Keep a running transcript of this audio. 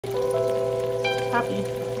Happy.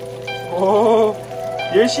 Oh,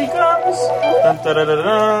 here she comes. Dun, da, da, da,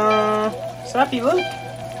 da. Sappy, look. Here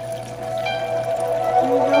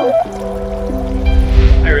you go.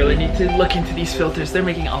 I really need to look into these filters. They're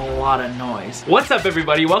making a lot of noise. What's up,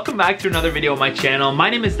 everybody? Welcome back to another video on my channel. My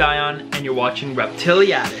name is Dion, and you're watching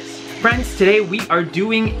Reptiliatus. Friends, today we are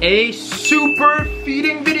doing a super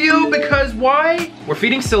feeding video because why? We're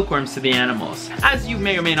feeding silkworms to the animals. As you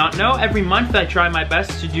may or may not know, every month I try my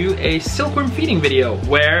best to do a silkworm feeding video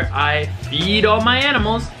where I feed all my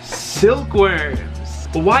animals silkworms.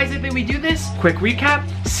 But why is it that we do this? Quick recap,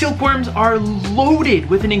 silkworms are loaded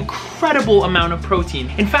with an incredible amount of protein.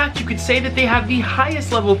 In fact, you could say that they have the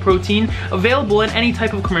highest level of protein available in any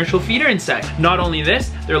type of commercial feeder insect. Not only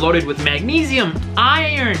this, they're loaded with magnesium,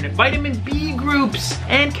 iron, vitamin B groups,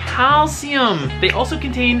 and calcium. They also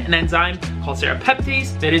contain an enzyme called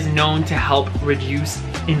serrapeptase that is known to help reduce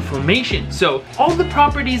inflammation. So all the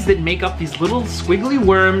properties that make up these little squiggly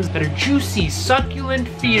worms that are juicy, succulent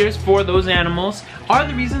feeders for those animals are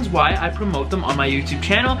the reasons why I promote them on my YouTube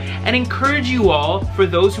channel and encourage you all, for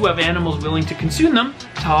those who have animals willing to consume them,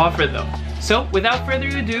 to offer them. So without further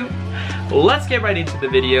ado, let's get right into the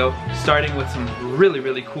video, starting with some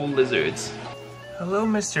really cool lizards. Hello,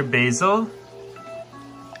 Mr. Basil.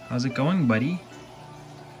 How's it going, buddy?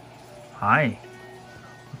 Hi.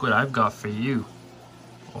 Look what I've got for you.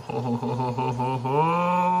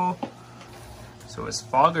 Oh. So his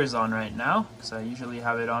fogger's on right now, because I usually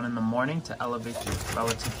have it on in the morning to elevate the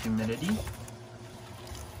relative humidity.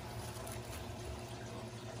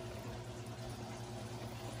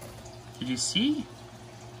 Did you see?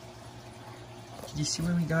 Did you see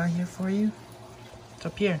what we got here for you? It's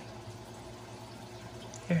up here.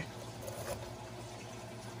 Here.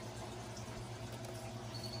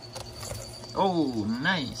 Oh,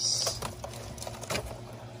 nice.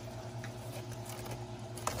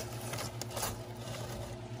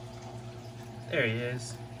 There he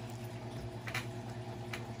is.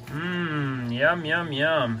 Mmm,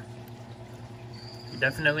 yum. You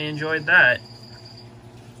definitely enjoyed that.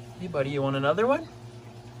 Hey buddy, you want another one?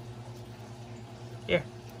 Here.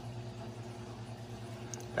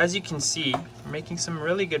 As you can see, we're making some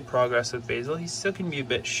really good progress with Basil. He still can be a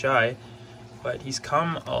bit shy, but he's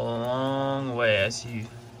come a long way, as you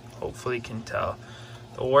hopefully can tell.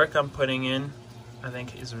 The work I'm putting in, I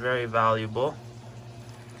think, is very valuable.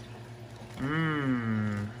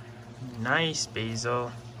 Nice,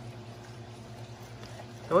 Basil.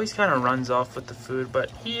 He always kind of runs off with the food, but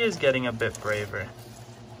he is getting a bit braver.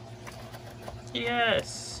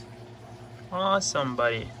 Yes! Awesome,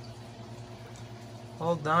 buddy.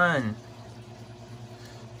 Well done.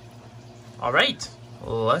 Alright,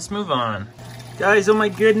 let's move on. Guys, oh my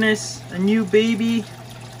goodness, a new baby.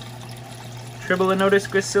 Tribolonotus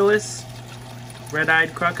gracilis,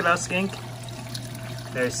 red-eyed crocodile skink.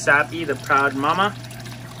 There's Sabzi, the proud mama.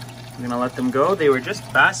 I'm gonna let them go. They were just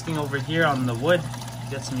basking over here on the wood to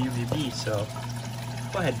get some UVB, so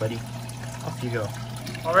go ahead, buddy. Off you go.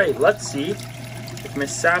 Alright, let's see if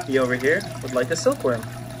Miss Sappy over here would like a silkworm.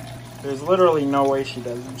 There's literally no way she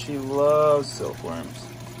doesn't. She loves silkworms.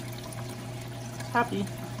 Happy.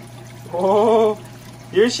 Oh,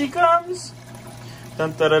 here she comes.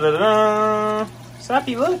 Dun, da, da, da, da.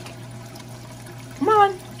 Sappy, look. Come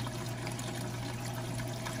on.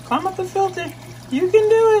 Climb up the filter. You can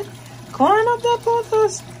do it. Climb up that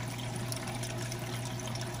pothos.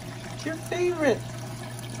 It's your favorite.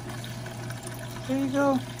 There you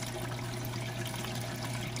go.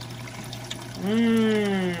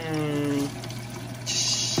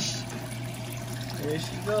 There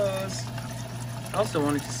she goes. I also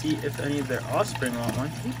wanted to see if any of their offspring want one.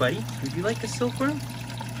 Hey buddy, would you like a silkworm?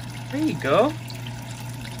 There you go.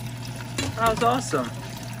 That was awesome.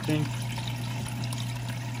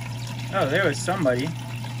 Oh, there was somebody.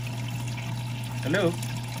 Hello.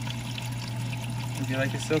 Would you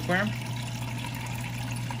like a silkworm?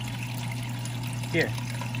 Here.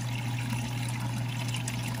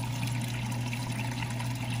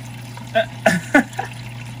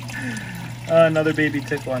 Another baby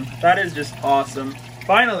took one. That is just awesome.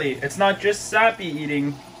 Finally, it's not just Sappy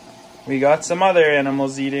eating. We got some other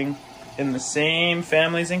animals eating in the same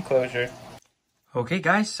family's enclosure. Okay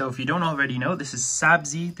guys, so if you don't already know, this is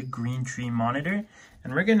Sabzi the Green tree monitor,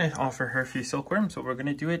 and we're gonna offer her a few silkworms, but we're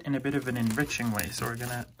gonna do it in a bit of an enriching way. So we're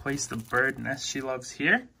gonna place the bird nest she loves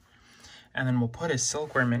here, and then we'll put a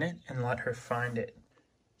silkworm in it and let her find it.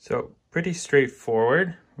 So pretty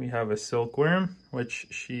straightforward. We have a silkworm, which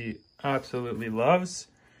she absolutely loves.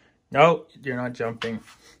 No, you're not jumping.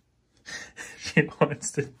 She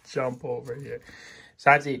wants to jump over here.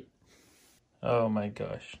 Sabzi. Oh my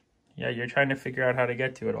gosh. Yeah, you're trying to figure out how to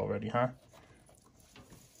get to it already, huh?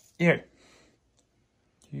 Here.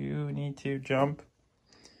 You need to jump.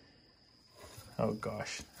 Oh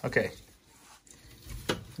gosh. Okay.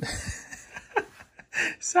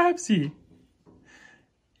 Sabzi.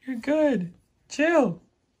 You're good. Chill.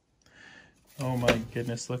 Oh my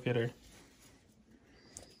goodness, look at her.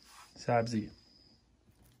 Sabzi.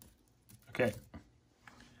 Okay.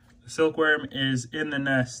 The silkworm is in the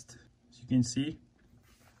nest, as you can see.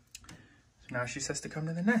 So now she says to come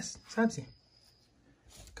to the nest. Sabzi,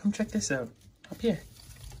 come check this out. Up here.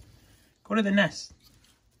 Go to the nest.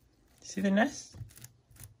 See the nest?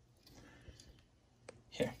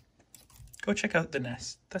 Here. Go check out the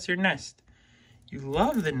nest. That's your nest. You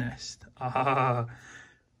love the nest. Ah.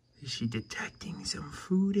 Is she detecting some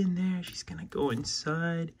food in there? She's gonna go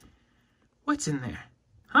inside. What's in there?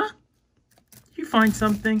 Huh? Did you find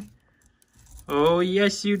something? Oh,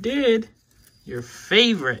 yes, you did. Your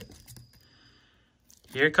favorite.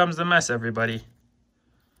 Here comes the mess, everybody.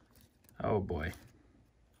 Oh, boy.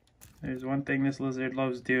 There's one thing this lizard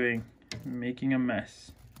loves doing. Making a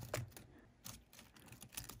mess.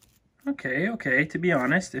 Okay, okay. To be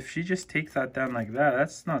honest, if she just takes that down like that,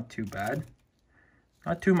 that's not too bad.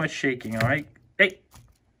 Not too much shaking, all right? Hey!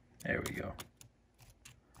 There we go.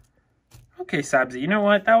 Okay, Sabzi, you know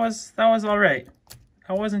what? That was all right.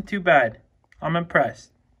 That wasn't too bad. I'm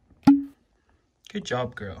impressed. Good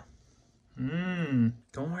job, girl. Don't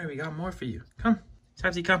worry, we got more for you. Come,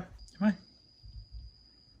 Sabzi, come. Come on.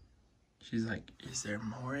 She's like, is there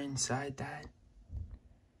more inside that?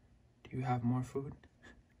 Do you have more food?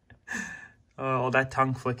 Oh, that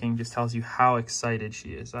tongue flicking just tells you how excited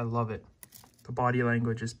she is. I love it. The body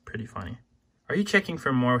language is pretty funny. Are you checking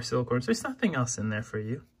for more silkworms? There's nothing else in there for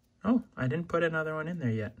you. Oh, I didn't put another one in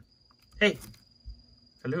there yet. Hey.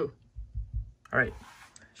 Hello. All right.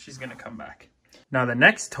 She's going to come back. Now, the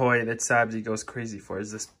next toy that Sabzi goes crazy for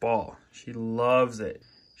is this ball. She loves it.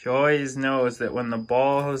 She always knows that when the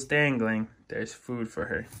ball is dangling, there's food for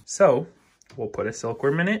her. So, we'll put a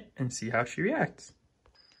silkworm in it and see how she reacts.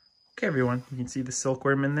 Okay, everyone. You can see the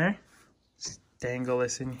silkworm in there. Just dangle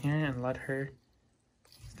this in here and let her...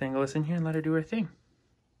 dangle this in here and let her do her thing.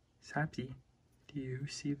 Sabzi, do you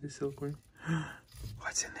see the silkworm?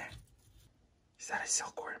 What's in there? Is that a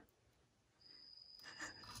silkworm?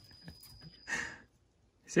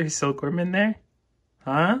 Is there a silkworm in there?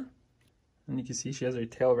 Huh? And you can see she has her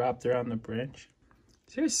tail wrapped around the branch.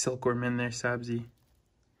 Is there a silkworm in there, Sabzi?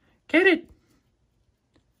 Get it!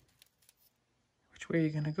 Which way are you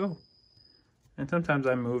gonna go? And sometimes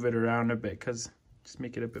I move it around a bit because just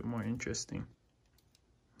make it a bit more interesting.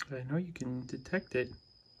 But I know you can detect it.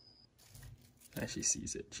 And she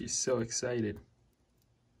sees it. She's so excited.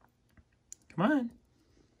 Come on.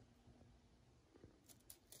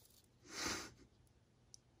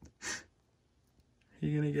 Are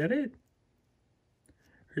you gonna get it?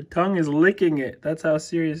 Her tongue is licking it. That's how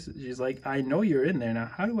serious. She's like, I know you're in there. Now,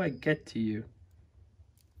 how do I get to you?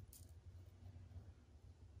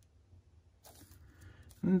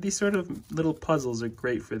 And these sort of little puzzles are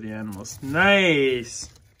great for the animals. Nice.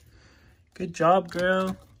 Good job,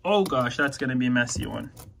 girl. Oh, gosh, that's going to be a messy one.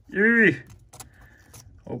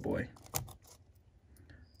 Oh, boy.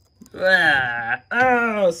 Ah.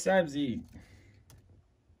 Oh, Sabzi.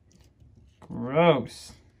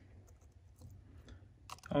 Gross.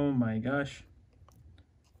 Oh my gosh.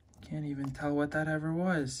 Can't even tell what that ever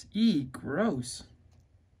was. Gross.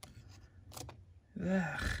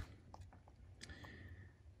 Ugh.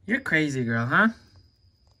 You're crazy, girl, huh?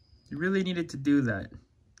 You really needed to do that.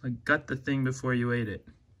 Like, gut the thing before you ate it.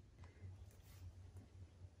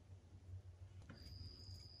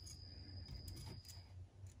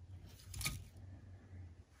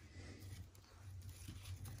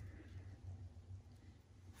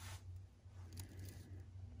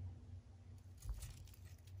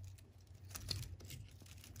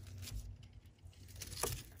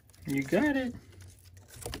 You got it.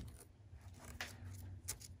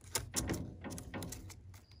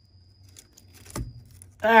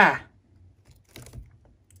 Ah!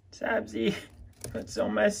 Sabzi, that's so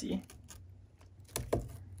messy.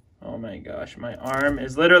 Oh my gosh, my arm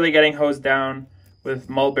is literally getting hosed down with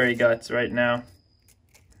mulberry guts right now.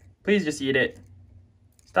 Please just eat it.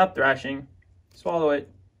 Stop thrashing. Swallow it.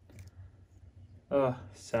 Oh,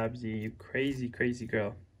 Sabzi, you crazy, crazy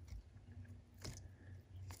girl.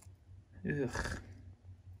 Ugh.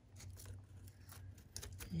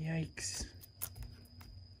 Yikes.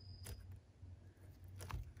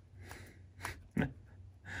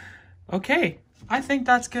 Okay, I think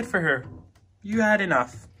that's good for her. You had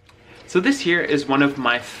enough. So this here is one of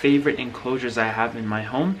my favorite enclosures I have in my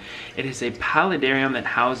home. It is a paludarium that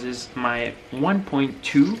houses my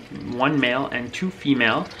 1.2, 1 male and 2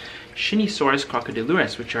 female, Shinisaurus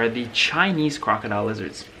crocodilurus, which are the Chinese crocodile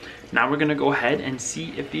lizards. Now we're gonna go ahead and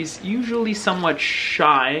see if these usually somewhat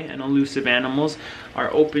shy and elusive animals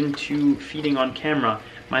are open to feeding on camera.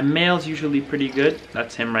 My male's usually pretty good,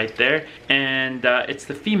 that's him right there, and it's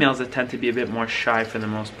the females that tend to be a bit more shy for the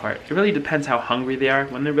most part. It really depends how hungry they are.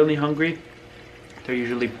 When they're really hungry, they're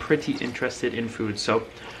usually pretty interested in food. So,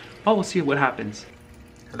 well, we'll see what happens.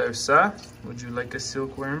 Hello, sir. Would you like a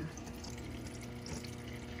silkworm?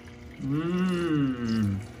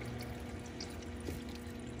 Mmm.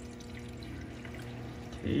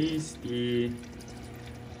 Tasty.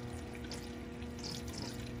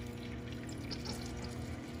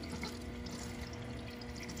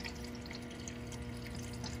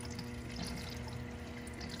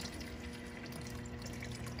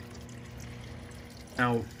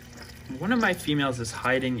 Now, one of my females is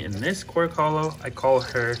hiding in this cork hollow. I call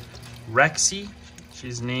her Rexy.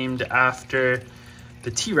 She's named after the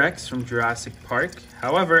T-Rex from Jurassic Park.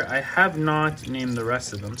 However, I have not named the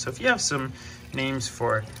rest of them. So if you have some names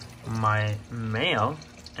for my male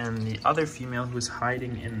and the other female who's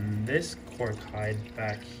hiding in this cork hide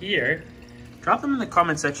back here, drop them in the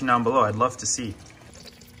comment section down below. I'd love to see.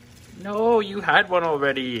 No, you had one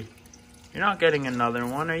already. You're not getting another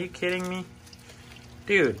one. Are you kidding me?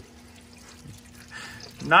 Dude,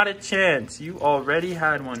 not a chance. You already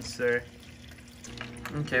had one, sir.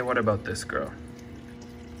 Okay, what about this girl?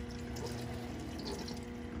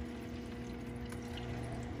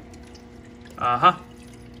 Uh-huh.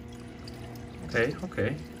 Okay,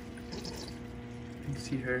 okay. You can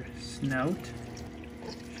see her snout.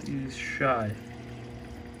 She's shy.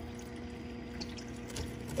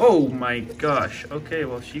 Oh my gosh. Okay,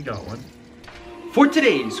 well, she got one. For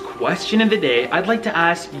today's question of the day, I'd like to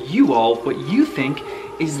ask you all what you think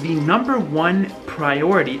is the #1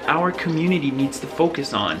 priority our community needs to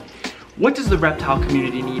focus on. What does the reptile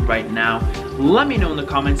community need right now? Let me know in the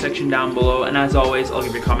comment section down below, and as always, I'll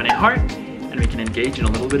give your comment a heart, and we can engage in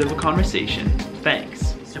a little bit of a conversation.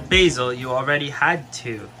 Thanks. So Basil, you already had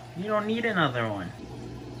 2. You don't need another one.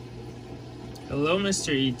 Hello,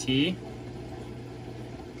 Mr. E.T.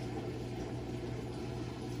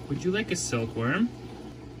 Would you like a silkworm?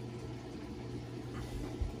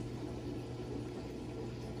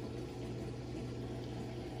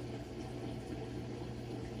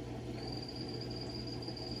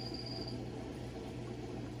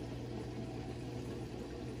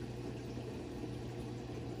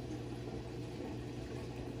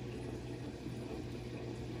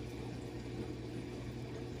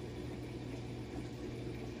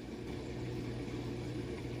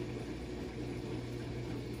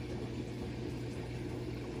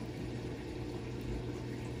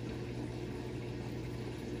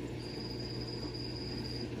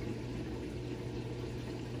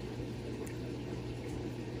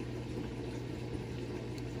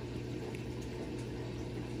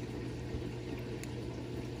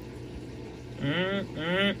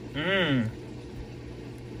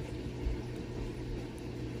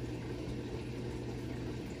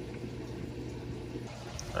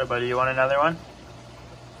 What about you? Want another one?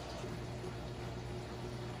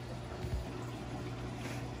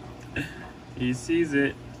 He sees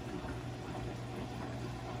it.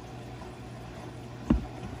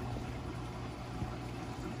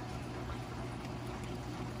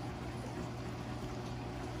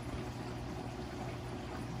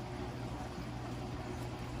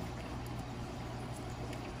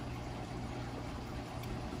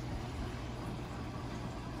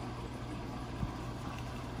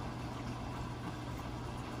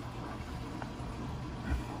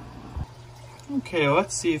 Okay,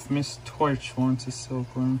 let's see if Miss Torch wants a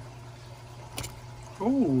silkworm.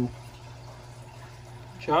 Oh,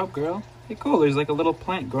 good job, girl. Hey, cool. There's like a little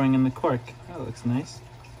plant growing in the cork. That looks nice.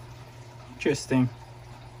 Interesting.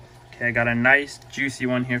 Okay, I got a nice juicy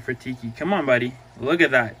one here for Tiki. Come on, buddy. Look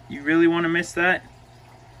at that. You really want to miss that?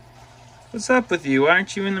 What's up with you? Why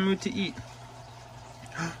aren't you in the mood to eat?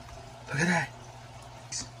 Look at that.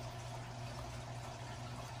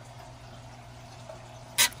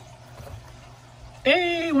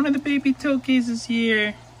 Hey, one of the baby Tokays is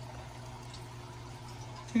here.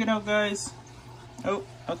 Check it out, guys. Oh,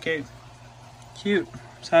 okay. Cute.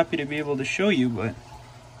 I was happy to be able to show you, but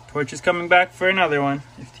Torch is coming back for another one.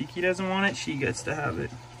 If Tiki doesn't want it, she gets to have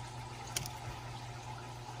it.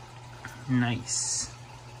 Nice.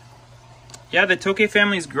 Yeah, the Tokay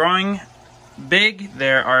family is growing big.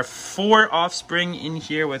 There are 4 offspring in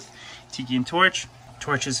here with Tiki and Torch.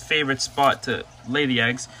 Torch's favorite spot to lay the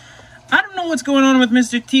eggs. I don't know what's going on with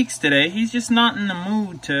Mr. Teeks today. He's just not in the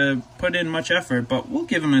mood to put in much effort, but we'll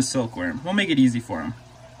give him a silkworm. We'll make it easy for him.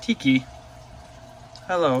 Tiki.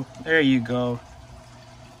 Hello. There you go.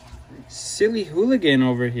 Silly hooligan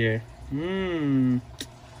over here.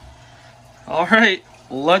 Alright,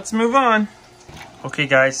 let's move on. Okay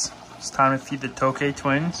guys, it's time to feed the Tokay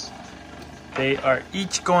twins. They are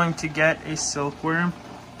each going to get a silkworm.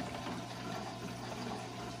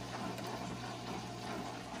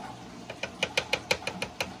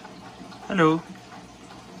 Hello.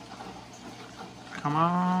 Come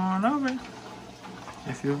on over.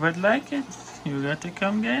 If you would like it, you got to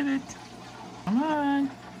come get it. Come on.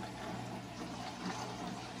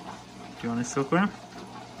 Do you want a silkworm?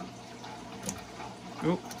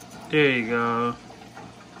 Oh, there you go.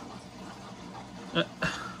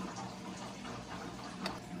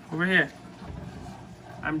 Over here.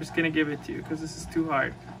 I'm just gonna give it to you because this is too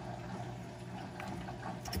hard.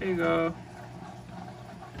 There you go.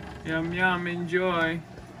 Yum yum, enjoy.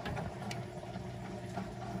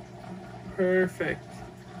 Perfect.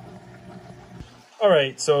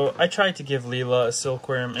 Alright, so I tried to give Leela a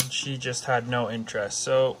silkworm and she just had no interest.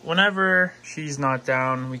 So whenever she's not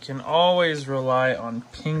down, we can always rely on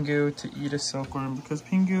Pingu to eat a silkworm because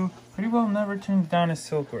Pingu pretty well never turns down a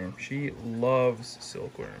silkworm. She loves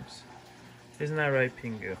silkworms. Isn't that right,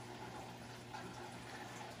 Pingu?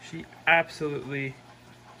 She absolutely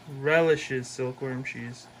relishes silkworm.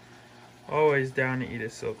 She's always down to eat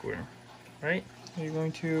a silkworm. Right? Are you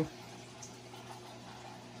going to...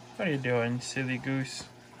 What are you doing, silly goose?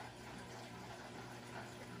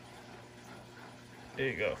 There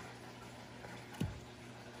you go.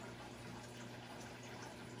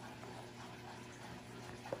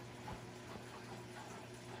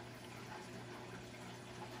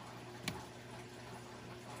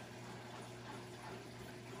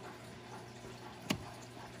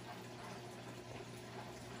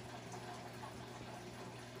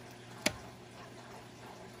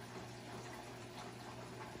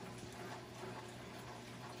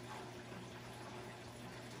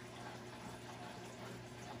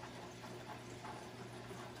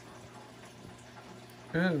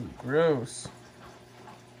 Ooh, gross.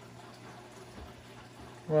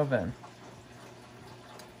 Well then.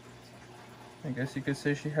 I guess you could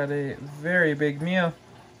say she had a very big meal.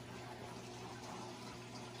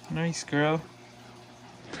 Nice girl.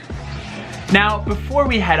 Now, before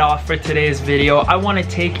we head off for today's video, I want to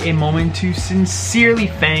take a moment to sincerely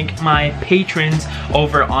thank my patrons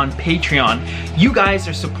over on Patreon. You guys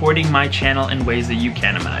are supporting my channel in ways that you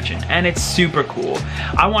can't imagine, and it's super cool.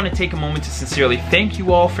 I want to take a moment to sincerely thank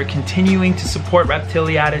you all for continuing to support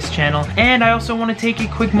Reptiliatus channel, and I also want to take a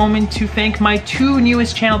quick moment to thank my two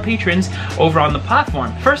newest channel patrons over on the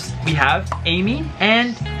platform. First, we have Amy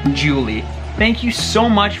and Julie. Thank you so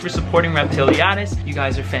much for supporting Reptiliatus. You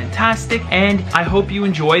guys are fantastic, and I hope you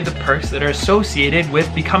enjoy the perks that are associated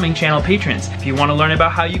with becoming channel patrons. If you want to learn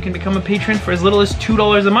about how you can become a patron for as little as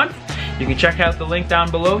 $2 a month, you can check out the link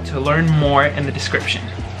down below to learn more in the description.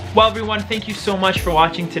 Well everyone, thank you so much for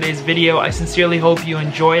watching today's video. I sincerely hope you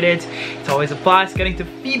enjoyed it. It's always a blast getting to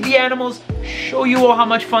feed the animals, show you all how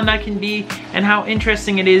much fun that can be, and how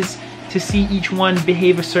interesting it is to see each one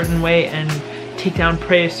behave a certain way and take down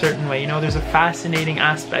prey a certain way. You know, there's a fascinating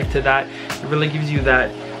aspect to that. It really gives you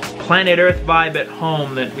that planet Earth vibe at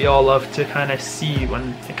home that we all love to kind of see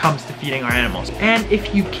when it comes to feeding our animals. And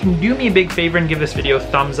if you can do me a big favor and give this video a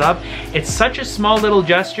thumbs up, it's such a small little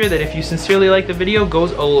gesture that if you sincerely like the video,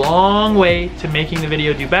 goes a long way to making the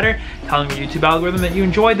video do better, telling the YouTube algorithm that you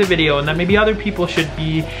enjoyed the video and that maybe other people should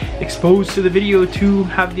be exposed to the video to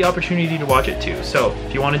have the opportunity to watch it too. So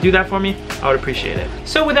if you want to do that for me, I would appreciate it.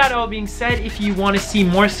 So with that all being said, if you want to see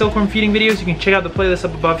more silkworm feeding videos, you can check out the playlist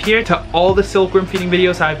up above here to all the silkworm feeding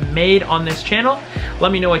videos I've made on this channel.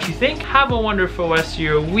 Let me know what you think. Have a wonderful rest of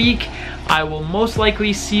your week. I will most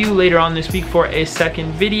likely see you later on this week for a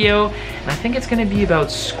second video, and I think it's going to be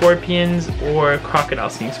about scorpions or crocodile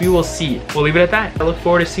skinks. We will see. We'll leave it at that. I look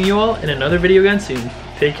forward to seeing you all in another video again soon.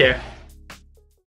 Take care.